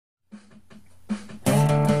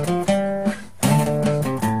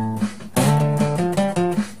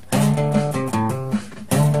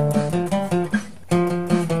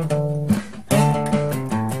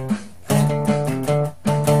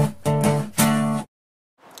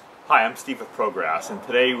Hi, I'm Steve with ProGrass, and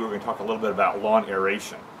today we're going to talk a little bit about lawn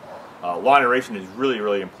aeration. Lawn aeration is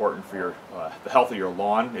really important for the health of your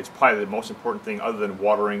lawn. It's probably the most important thing other than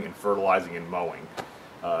watering and fertilizing and mowing.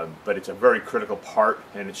 But it's a very critical part,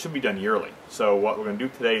 and it should be done yearly. So what we're going to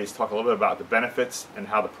do today is talk a little bit about the benefits and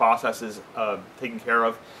how the process is taken care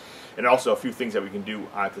of, and also a few things that we can do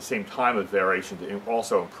at the same time of aeration to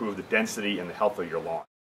also improve the density and the health of your lawn.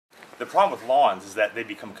 The problem with lawns is that they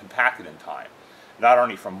become compacted in time, not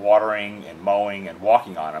only from watering and mowing and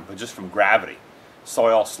walking on them, but just from gravity.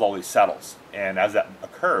 Soil slowly settles, and as that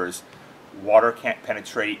occurs, water can't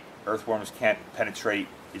penetrate, earthworms can't penetrate,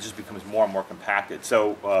 it just becomes more and more compacted.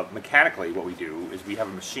 So mechanically what we do is we have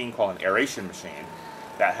a machine called an aeration machine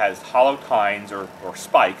that has hollow tines or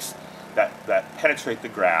spikes that penetrate the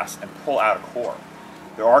grass and pull out a core.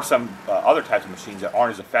 There are some other types of machines that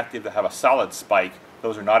aren't as effective, that have a solid spike.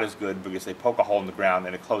 Those are not as good because they poke a hole in the ground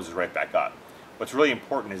and it closes right back up. What's really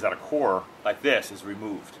important is that a core like this is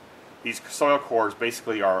removed. These soil cores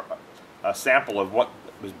basically are a sample of what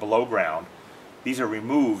was below ground. These are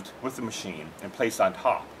removed with the machine and placed on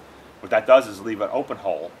top. What that does is leave an open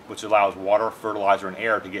hole which allows water, fertilizer, and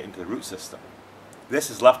air to get into the root system. This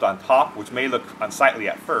is left on top, which may look unsightly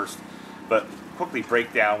at first, but quickly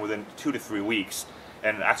break down within 2 to 3 weeks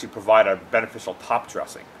and actually provide a beneficial top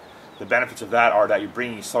dressing. The benefits of that are that you're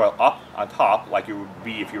bringing soil up on top, like you would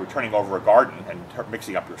be if you were turning over a garden and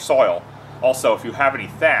mixing up your soil. Also, if you have any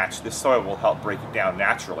thatch, this soil will help break it down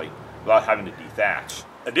naturally without having to dethatch.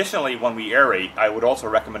 Additionally, when we aerate, I would also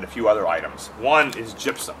recommend a few other items. One is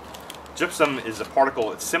gypsum. Gypsum is a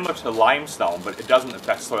particle, it's similar to limestone, but it doesn't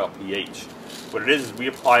affect soil pH. What it is we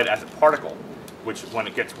apply it as a particle, which when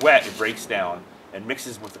it gets wet, it breaks down and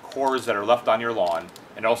mixes with the cores that are left on your lawn,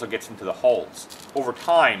 and also gets into the holes. Over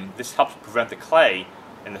time, this helps prevent the clay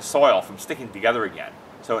and the soil from sticking together again,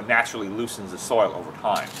 so it naturally loosens the soil over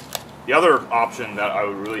time. The other option that I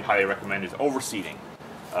would really highly recommend is overseeding.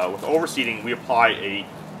 With overseeding, we apply a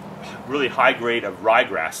really high grade of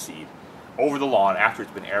ryegrass seed over the lawn after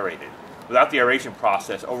it's been aerated. Without the aeration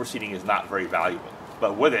process, overseeding is not very valuable,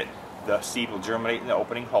 but with it, the seed will germinate in the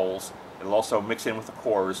opening holes. It'll also mix in with the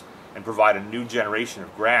cores and provide a new generation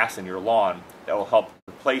of grass in your lawn that will help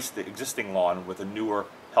replace the existing lawn with a newer,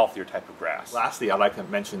 healthier type of grass. Lastly, I'd like to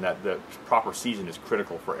mention that the proper season is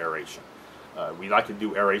critical for aeration. We like to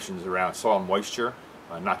do aerations around soil moisture,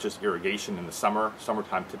 not just irrigation in the summer.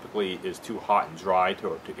 Summertime typically is too hot and dry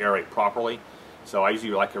to aerate properly. So I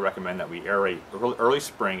usually like to recommend that we aerate early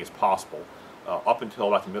spring as possible, up until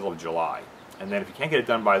about the middle of July. And then if you can't get it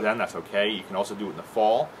done by then, that's okay. You can also do it in the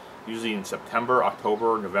fall. Usually in September,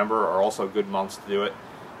 October, November are also good months to do it.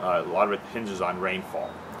 A lot of it hinges on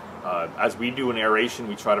rainfall. As we do an aeration,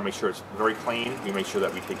 we try to make sure it's very clean. We make sure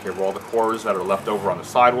that we take care of all the cores that are left over on the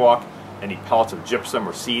sidewalk. Any pellets of gypsum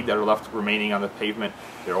or seed that are left remaining on the pavement,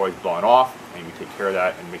 they're always blown off, and we take care of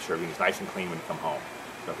that and make sure everything's nice and clean when you come home.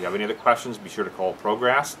 So if you have any other questions, be sure to call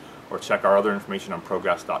ProGrass or check our other information on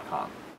ProGrass.com.